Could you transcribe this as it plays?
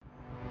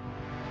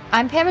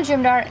I'm Pam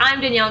Majumdar.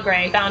 I'm Danielle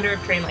Gray, founder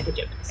of Train Like a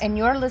Gymnast. And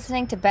you're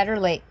listening to Better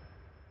Late.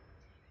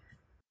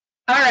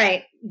 All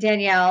right,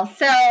 Danielle.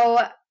 So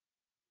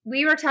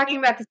we were talking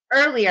about this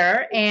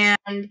earlier, and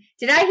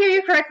did I hear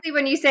you correctly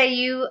when you say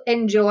you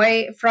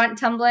enjoy front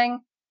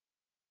tumbling?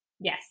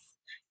 Yes.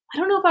 I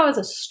don't know if I was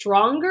a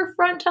stronger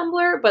front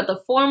tumbler, but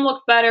the form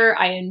looked better.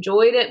 I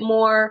enjoyed it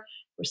more.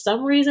 For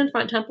some reason,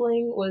 front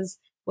tumbling was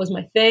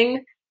my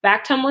thing.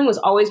 Back tumbling was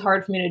always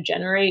hard for me to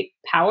generate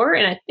power,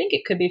 and I think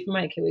it could be from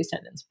my Achilles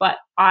tendons, but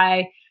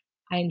I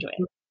enjoy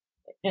it,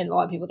 and a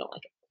lot of people don't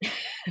like it.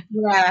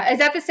 Yeah. Is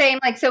that the same?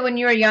 Like, so when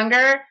you were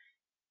younger,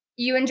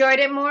 you enjoyed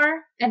it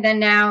more, and then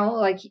now,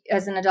 like,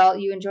 as an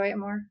adult, you enjoy it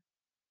more?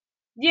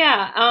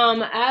 Yeah.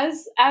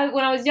 As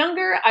when I was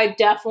younger, I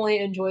definitely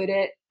enjoyed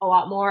it a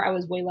lot more. I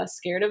was way less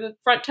scared of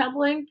front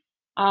tumbling.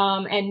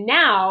 And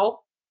now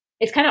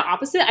it's kind of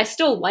opposite. I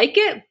still like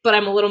it, but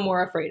I'm a little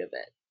more afraid of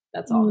it.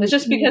 That's all. Mm-hmm. It's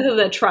just because of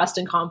the trust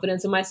and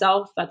confidence in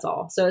myself. That's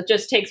all. So it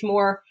just takes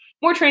more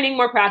training,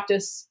 more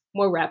practice,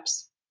 more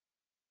reps.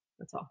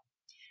 That's all.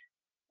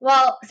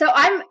 Well, so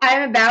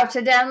I'm about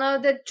to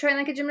download the Train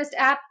Like a Gymnast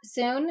app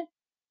soon.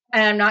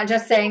 And I'm not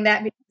just saying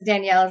that because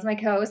Danielle is my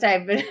co-host. I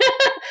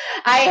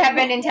have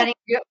been intending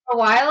to do it for a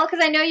while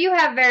because I know you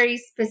have very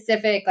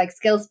specific, like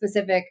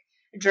skill-specific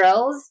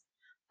drills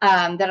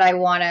that I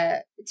want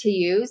to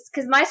use.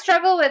 Because my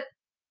struggle with,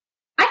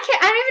 I don't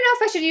even know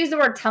if I should use the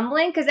word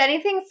tumbling, because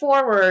anything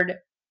forward,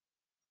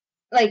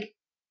 like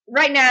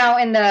right now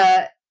in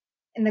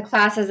the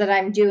classes that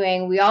I'm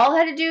doing, we all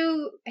had to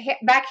do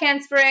back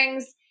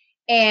handsprings.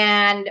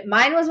 And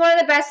mine was one of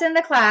the best in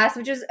the class,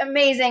 which was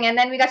amazing. And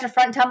then we got to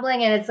front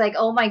tumbling, and it's like,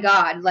 oh my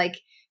God,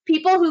 like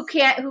people who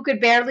could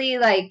barely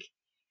like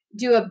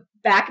do a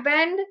back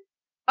bend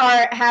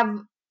have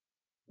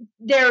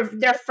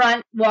their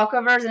front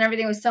walkovers and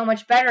everything was so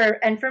much better.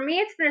 And for me,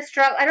 it's been a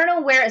struggle. I don't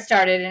know where it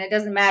started, and it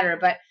doesn't matter,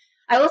 but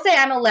I will say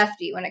I'm a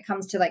lefty when it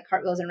comes to like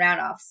cartwheels and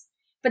roundoffs.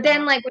 But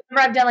then like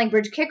whenever I've done like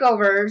bridge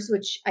kickovers,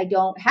 which I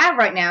don't have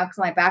right now because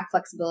my back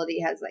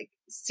flexibility has like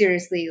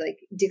seriously like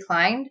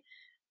declined.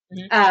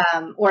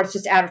 Mm-hmm. Or it's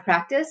just out of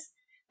practice.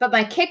 But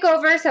my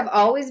kickovers have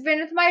always been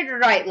with my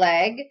right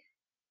leg.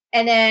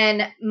 And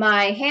then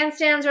my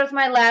handstands are with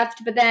my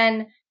left. But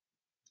then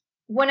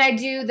when I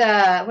do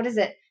what is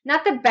it?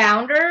 Not the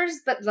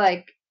bounders, but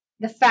like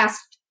the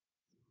fast.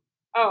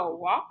 Oh,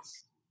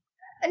 walks?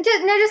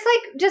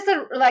 Just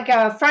like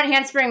a front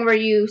handspring where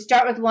you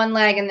start with one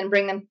leg and then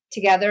bring them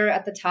together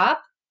at the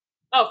top.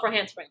 Oh, front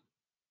handspring.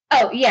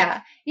 Oh,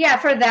 yeah. Yeah,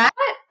 for that,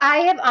 I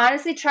have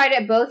honestly tried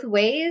it both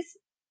ways.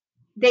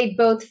 They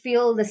both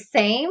feel the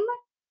same,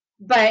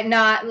 but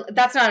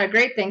that's not a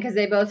great thing because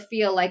they both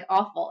feel like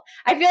awful.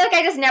 I feel like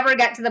I just never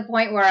get to the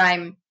point where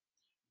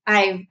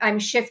I'm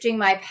shifting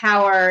my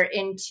power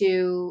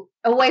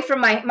away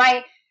from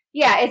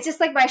it's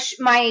just like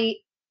my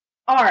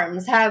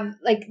arms have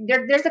like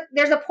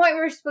there's a point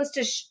where you're supposed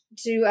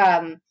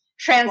to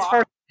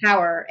transfer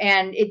power,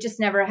 and it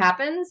just never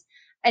happens.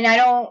 And I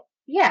don't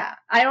know.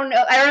 I don't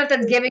know if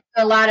that's giving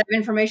a lot of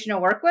information to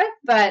work with,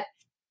 but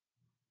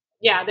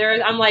yeah,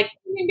 I'm like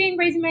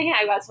raising my hand.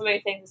 I got so many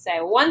things to say.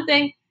 One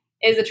thing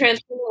is the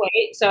transfer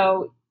weight.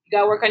 So you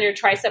got to work on your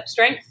tricep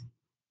strength,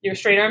 your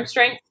straight arm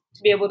strength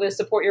to be able to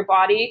support your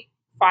body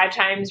 5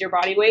 times your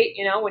body weight,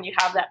 when you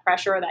have that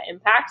pressure or that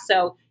impact.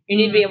 So you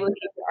need to be able to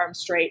keep your arms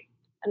straight,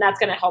 and that's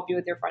going to help you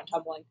with your front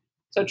tumbling.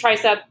 So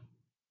tricep,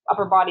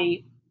 upper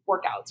body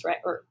workouts, right?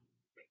 Or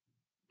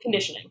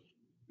conditioning.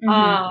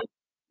 Mm-hmm.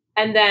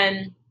 And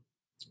then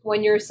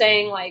when you're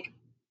saying like,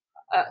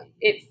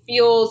 it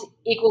feels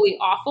equally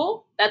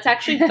awful, that's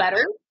actually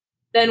better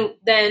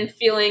than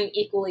feeling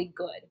equally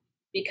good,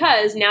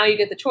 because now you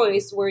get the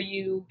choice where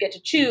you get to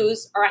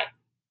choose, all right,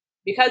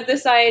 because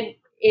this side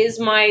is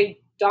my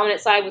dominant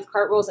side with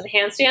cartwheels and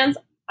handstands,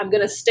 I'm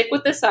going to stick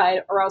with this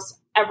side, or else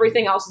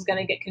everything else is going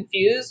to get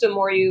confused the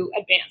more you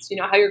advance. You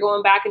know how you're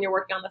going back and you're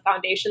working on the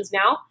foundations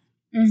now?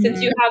 Mm-hmm.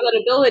 Since you have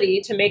that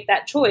ability to make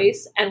that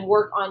choice and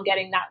work on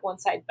getting that one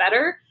side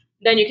better,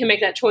 then you can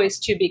make that choice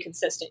to be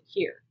consistent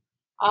here.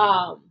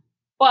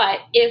 But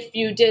if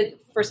you did,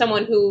 for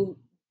someone who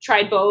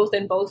tried both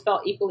and both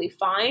felt equally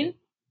fine,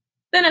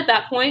 then at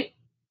that point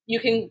you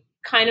can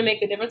kind of make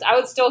the difference. I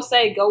would still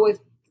say go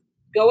with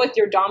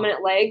your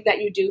dominant leg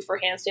that you do for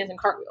handstands and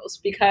cartwheels,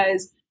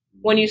 because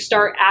when you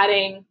start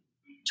adding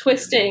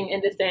twisting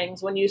into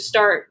things, when you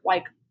start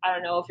like, I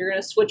don't know, if you're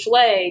going to switch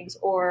legs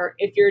or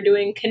if you're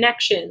doing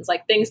connections,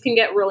 like things can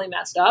get really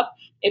messed up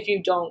if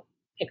you don't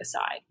pick a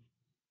side.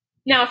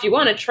 Now, if you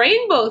want to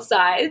train both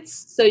sides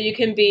so you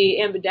can be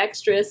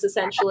ambidextrous,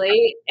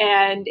 essentially,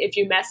 and if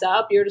you mess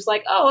up, you're just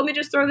like, oh, let me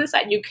just throw this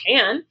side. You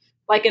can.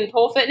 Like in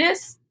pole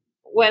fitness,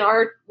 when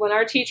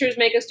our teachers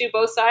make us do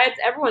both sides,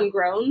 everyone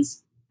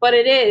groans, but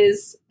it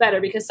is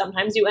better because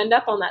sometimes you end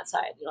up on that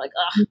side. You're like,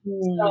 ugh.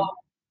 Mm-hmm. So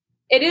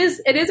it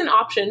is an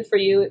option for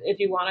you if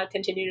you want to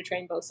continue to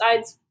train both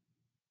sides.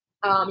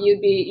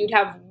 You'd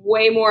have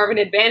way more of an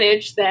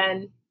advantage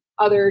than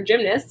other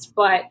gymnasts,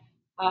 but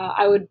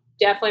I would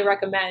definitely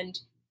recommend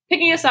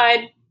picking a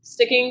side,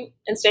 sticking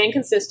and staying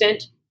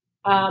consistent,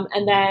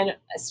 And then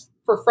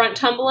for front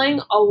tumbling,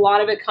 a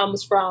lot of it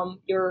comes from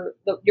your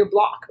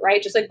block,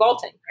 right? Just like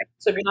vaulting.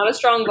 So if you're not a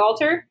strong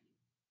vaulter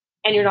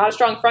and you're not a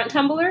strong front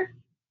tumbler,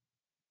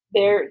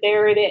 there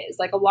it is.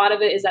 Like a lot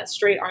of it is that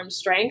straight arm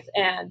strength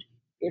and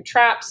your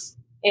traps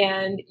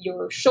and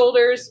your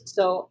shoulders.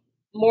 So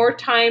more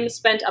time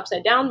spent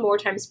upside down, more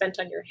time spent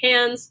on your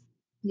hands,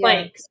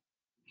 planks,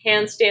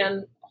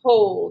 handstand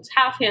holds,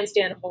 half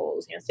handstand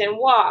holds, handstand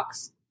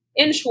walks,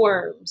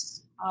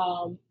 inchworms,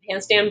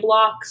 handstand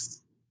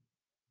blocks,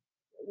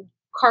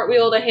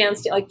 cartwheel to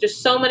handstand, like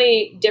just so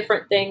many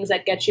different things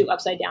that get you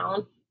upside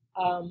down.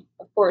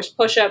 Of course,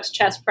 push-ups,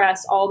 chest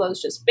press, all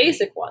those just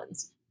basic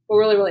ones will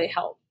really, really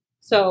help.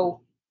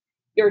 So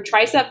your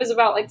tricep is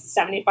about like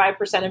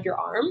 75% of your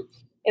arm.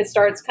 It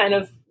starts kind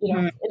of, in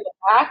the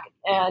back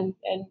and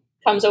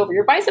comes over.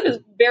 Your bicep is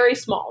very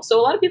small. So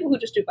a lot of people who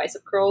just do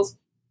bicep curls,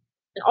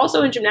 and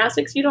also in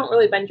gymnastics, you don't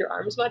really bend your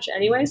arms much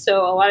anyway.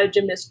 So a lot of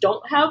gymnasts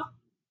don't have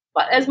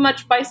as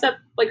much bicep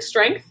like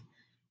strength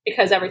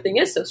because everything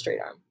is so straight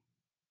arm.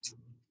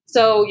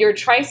 So your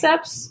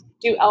triceps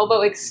do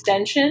elbow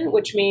extension,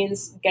 which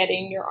means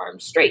getting your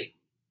arms straight.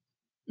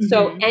 Mm-hmm.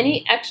 So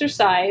any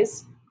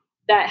exercise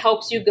that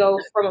helps you go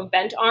from a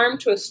bent arm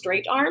to a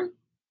straight arm,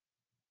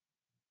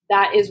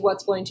 that is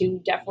what's going to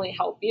definitely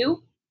help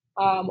you.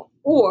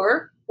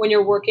 Or when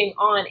you're working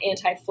on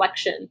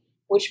anti-flexion,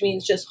 which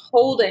means just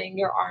holding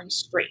your arms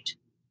straight.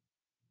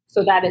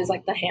 So that is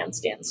like the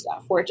handstand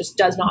stuff where it just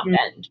does not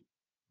bend.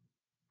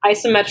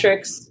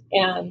 Isometrics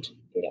and,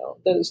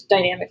 those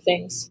dynamic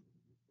things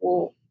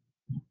will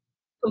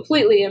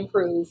completely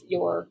improve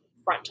your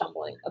front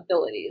tumbling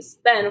abilities.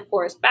 Then, of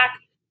course, back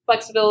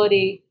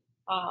flexibility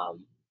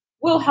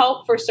will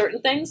help for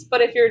certain things.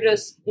 But if you're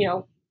just,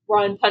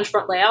 run punch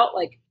front layout,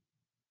 like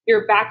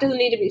your back doesn't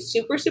need to be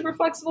super, super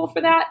flexible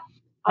for that.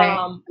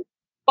 Right.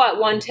 But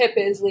one tip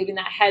is leaving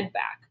that head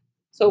back.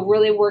 So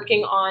really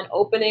working on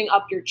opening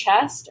up your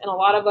chest. And a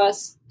lot of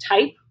us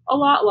type a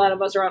lot. A lot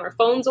of us are on our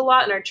phones a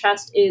lot, and our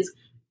chest is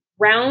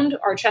round.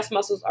 Our chest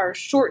muscles are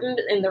shortened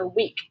and they're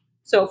weak.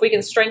 So if we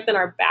can strengthen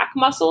our back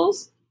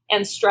muscles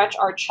and stretch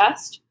our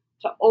chest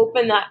to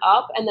open that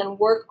up and then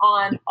work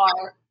on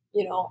our,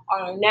 on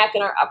our neck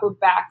and our upper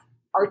back,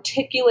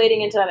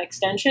 articulating into that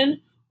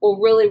extension will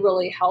really,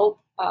 really help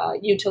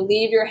you to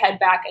leave your head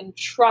back and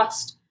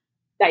trust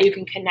that you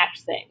can connect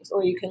things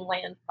or you can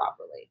land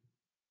properly.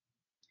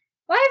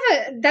 Well,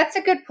 that's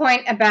a good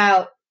point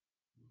about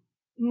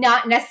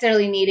not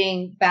necessarily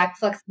needing back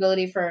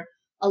flexibility for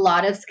a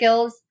lot of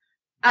skills.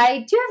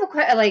 I do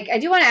have I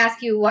do want to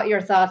ask you what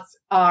your thoughts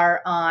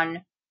are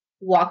on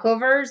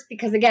walkovers,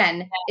 because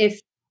again, if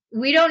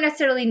we don't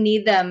necessarily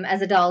need them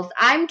as adults,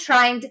 I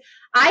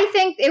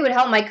think it would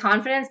help my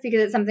confidence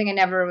because it's something I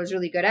never was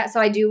really good at. So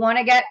I do want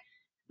to get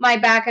my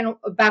back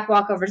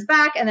walkovers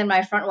back and then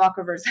my front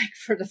walkovers like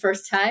for the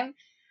first time.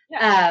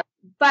 Yeah.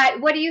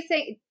 But what do you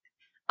think,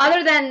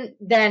 other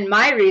than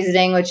my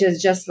reasoning, which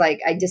is just like,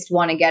 I just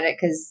want to get it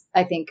because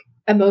I think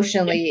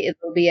emotionally it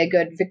will be a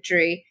good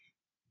victory.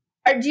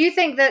 Or do you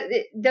think that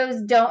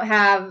those don't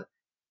have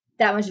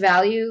that much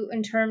value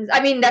in terms?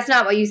 I mean, that's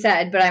not what you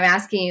said, but I'm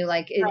asking you,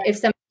 like, right. If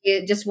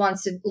somebody just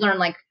wants to learn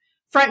like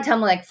front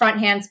tumble, like front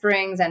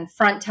handsprings and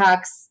front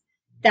tucks,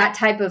 that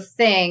type of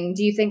thing,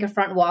 do you think a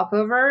front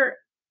walkover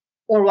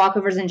or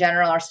walkovers in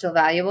general are still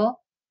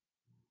valuable?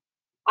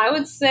 I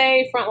would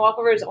say front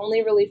walkover is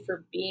only really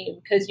for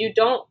beam, because you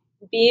don't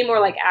beam or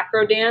like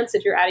acro dance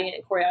if you're adding it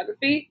in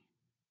choreography.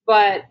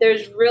 But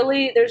there's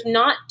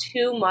not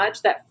too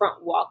much that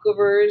front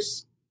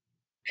walkovers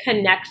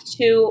connect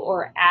to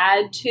or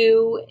add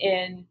to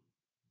in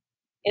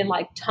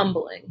like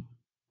tumbling.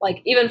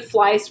 Like even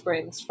fly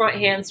springs, front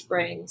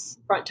handsprings,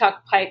 front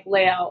tuck pike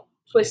layout,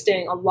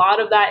 twisting, a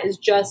lot of that is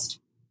just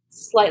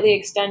slightly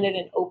extended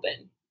and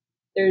open.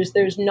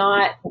 There's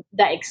not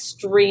that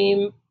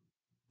extreme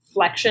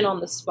flexion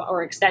on the spine,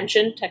 or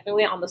extension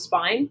technically on the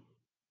spine.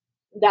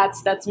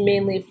 That's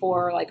mainly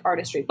for like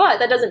artistry, but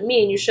that doesn't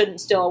mean you shouldn't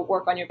still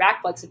work on your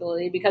back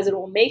flexibility, because it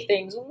will make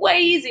things way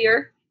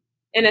easier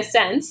in a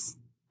sense.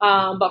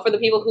 But for the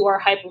people who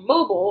are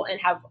hypermobile and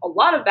have a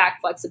lot of back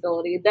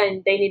flexibility,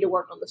 then they need to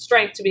work on the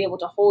strength to be able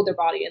to hold their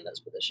body in those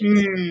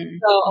positions.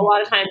 So a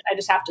lot of times I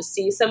just have to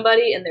see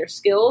somebody and their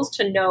skills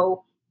to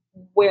know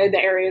where the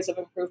areas of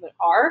improvement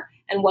are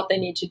and what they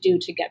need to do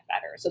to get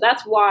better. So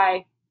that's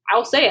why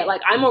I'll say it.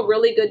 Like, I'm a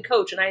really good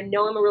coach, and I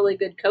know I'm a really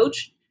good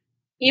coach,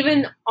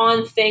 even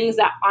on things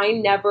that I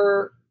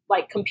never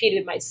like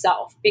competed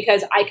myself,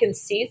 because I can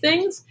see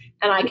things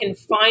and I can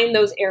find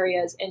those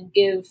areas and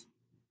give,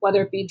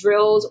 whether it be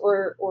drills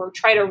or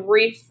try to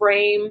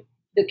reframe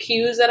the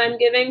cues that I'm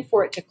giving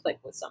for it to click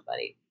with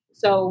somebody.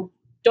 So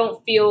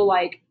don't feel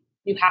like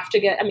you have to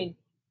get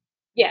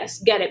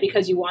it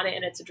because you want it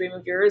and it's a dream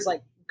of yours,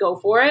 like go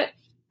for it.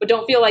 But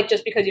don't feel like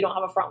just because you don't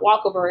have a front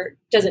walkover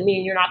doesn't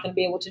mean you're not going to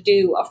be able to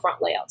do a front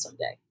layout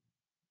someday.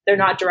 They're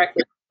not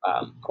directly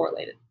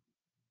correlated.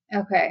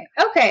 Okay,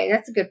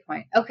 that's a good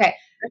point. Okay,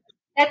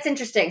 that's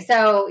interesting.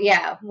 So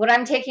yeah, what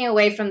I'm taking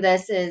away from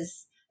this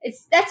is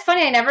that's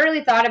funny. I never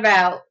really thought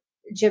about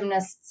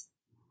gymnasts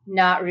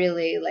not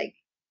really like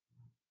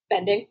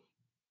Bending.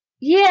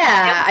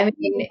 yeah. I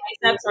mean,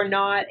 biceps are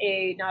not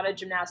a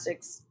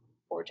gymnastics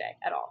forte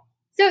at all.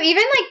 So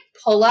even like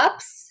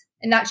pull-ups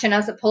and not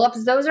chin-ups, but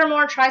pull-ups, those are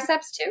more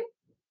triceps too?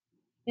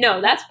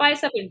 No, that's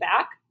bicep and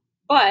back,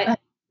 but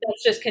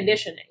that's just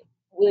conditioning.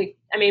 Like,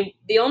 I mean,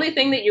 the only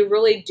thing that you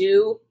really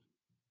do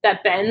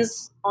that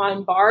bends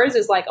on bars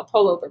is like a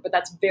pullover, but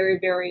that's very,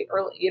 very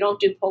early. You don't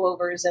do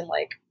pullovers in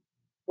like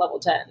level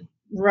 10.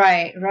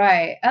 Right.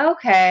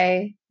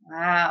 Okay.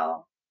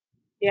 Wow.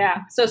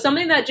 Yeah. So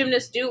something that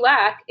gymnasts do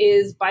lack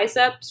is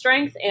bicep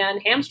strength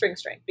and hamstring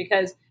strength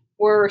because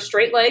we're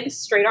straight legs,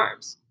 straight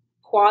arms.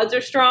 Quads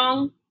are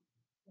strong,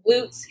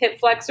 glutes, hip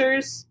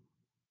flexors,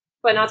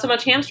 but not so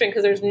much hamstring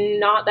because there's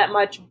not that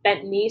much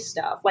bent knee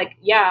stuff. Like,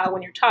 yeah,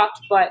 when you're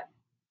tucked, but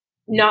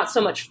not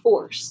so much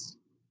force.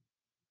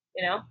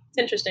 You know, it's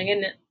interesting,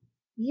 isn't it?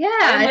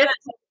 Yeah.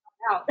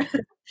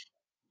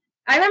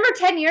 I remember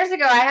 10 years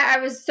ago, I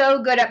was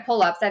so good at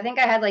pull-ups. I think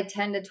I had like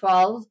 10 to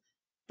 12.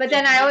 But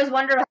then I always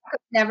wonder how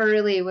it never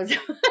really was.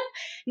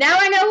 Now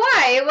I know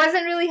why. It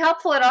wasn't really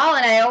helpful at all.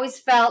 And I always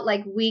felt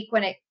like weak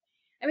when I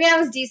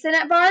was decent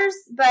at bars,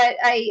 but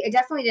I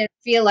definitely didn't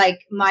feel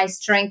like my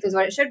strength was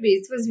what it should be.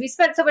 It was we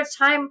spent so much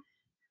time,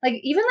 like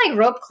even like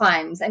rope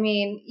climbs. I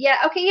mean, yeah,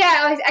 okay,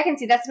 yeah, I can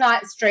see that's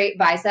not straight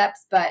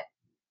biceps, but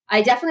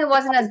I definitely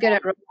wasn't as good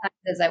at rope climbs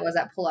as I was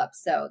at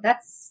pull-ups. So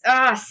that's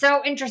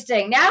so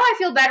interesting. Now I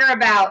feel better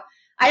about.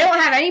 I don't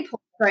have any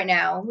pull-ups right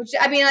now, which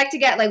I mean, I like to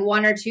get like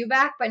 1 or 2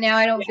 back, but now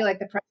I don't feel like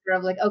the pressure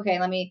of like, okay,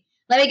 let me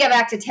get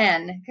back to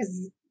 10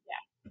 because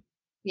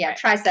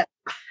triceps.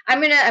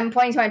 I'm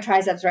pointing to my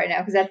triceps right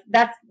now because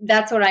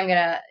that's what I'm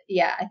gonna.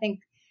 Yeah, I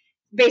think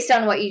based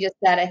on what you just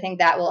said, I think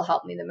that will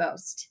help me the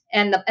most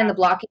and the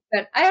blocking.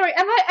 But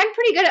I'm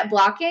pretty good at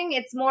blocking.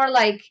 It's more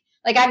like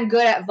I'm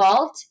good at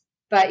vault,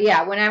 but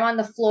yeah, when I'm on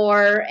the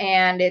floor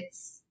and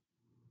it's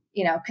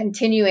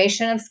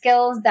continuation of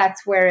skills,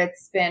 that's where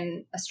it's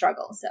been a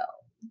struggle. So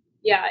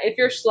yeah, if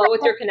you're slow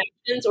with your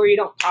connections or you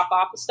don't pop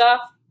off of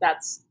stuff,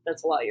 that's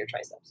a lot of your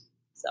triceps.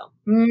 So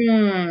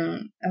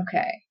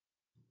okay.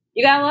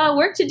 You got a lot of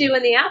work to do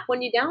in the app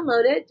when you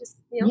download it. Just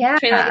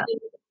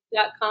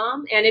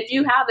trainlikeagymnast.com. And if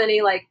you have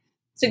any like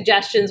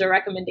suggestions or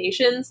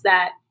recommendations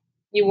that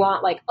you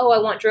want, like, oh, I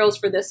want drills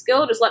for this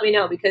skill, just let me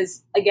know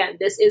because again,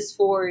 this is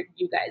for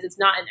you guys. It's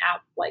not an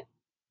app like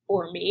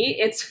for me.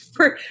 It's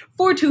for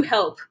to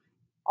help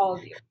all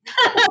of you.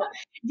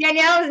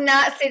 Danielle is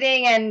not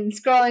sitting and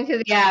scrolling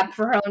through the app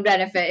for her own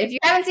benefit. If you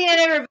haven't seen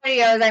any of her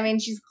videos, I mean,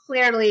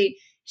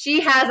 she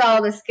has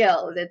all the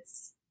skills.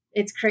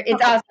 It's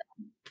awesome.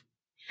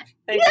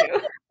 Thank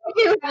you.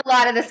 You have a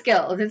lot of the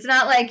skills. It's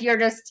not like you're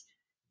just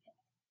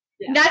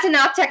not to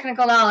knock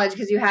technical knowledge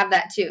because you have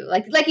that too.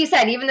 Like you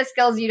said, even the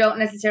skills you don't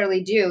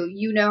necessarily do,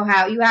 you're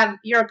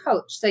a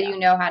coach, so you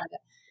know how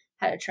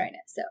to train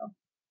it. So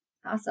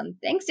awesome.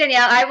 Thanks,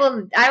 Danielle. I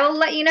will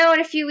let you know in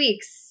a few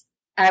weeks.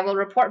 I will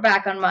report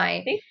back on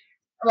my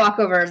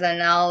walkovers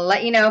and I'll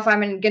let you know if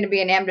I'm going to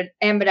be an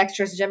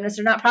ambidextrous gymnast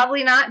or not.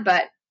 Probably not,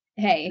 but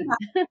hey.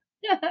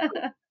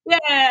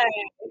 Yay!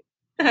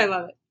 I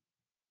love it.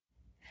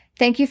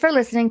 Thank you for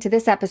listening to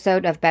this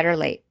episode of Better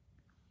Late.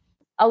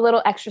 A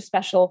little extra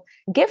special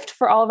gift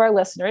for all of our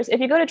listeners. If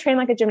you go to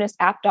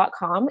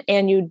trainlikeagymnastapp.com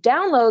and you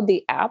download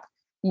the app,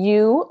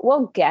 you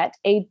will get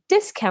a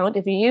discount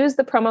if you use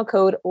the promo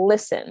code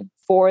LISTEN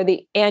for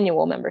the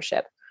annual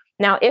membership.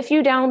 Now, if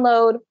you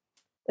download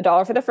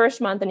 $1 for the first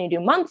month and you do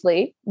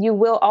monthly, you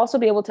will also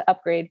be able to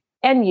upgrade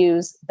and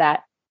use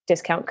that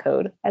discount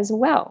code as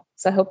well.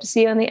 So I hope to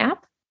see you on the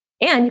app.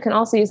 And you can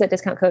also use that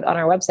discount code on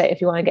our website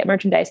if you want to get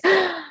merchandise.